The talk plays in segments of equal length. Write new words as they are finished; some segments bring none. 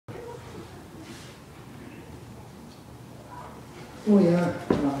Oh yeah,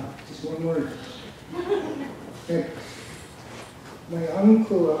 just one word. My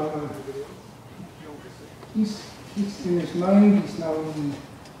uncle, he's in his 90s now, and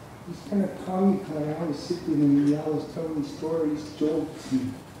he's kind of comical. I always sit with him and he always tells me stories, jokes.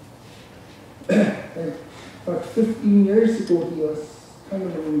 And about 15 years ago, he was kind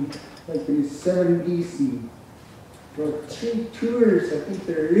of in his 70s, and about 3 tours, I think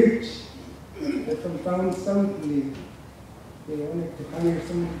they're rich. They're from down south, and they wanted to hire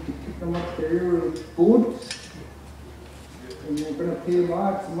somebody to pick them up their boat, and they're going to pay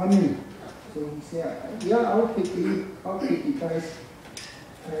lots of money. So he said, yeah, I'll take you guys.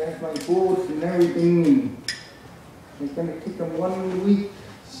 I have my boat and everything, and they're going to take them 1 week,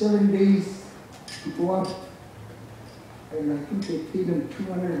 7 days to go up. And I think they paid him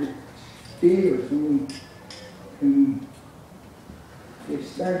 $200 a day or something. And they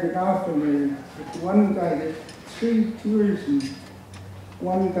started off, and with one guy, there's 3 tours, and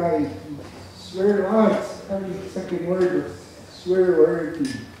one guy, he swear lots, every second word was swear word. And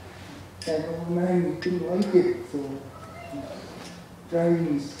that old man, he didn't like it, so he was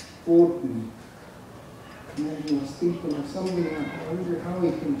driving his boat, and then he was thinking of something. I wonder how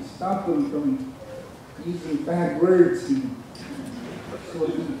he can stop him from using bad words. And so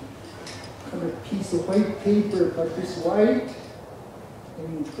he cut a piece of white paper, but this white, and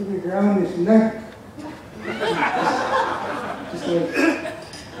he put it around his neck.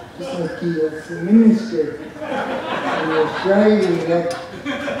 just like he was a minister. And he was driving, that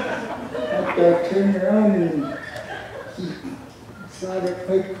guy turned around and he saw that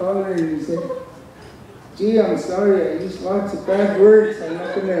white collar and he said, "Gee, I'm sorry, I used lots of bad words. I'm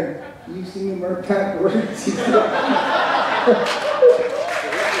not going to use any more bad words."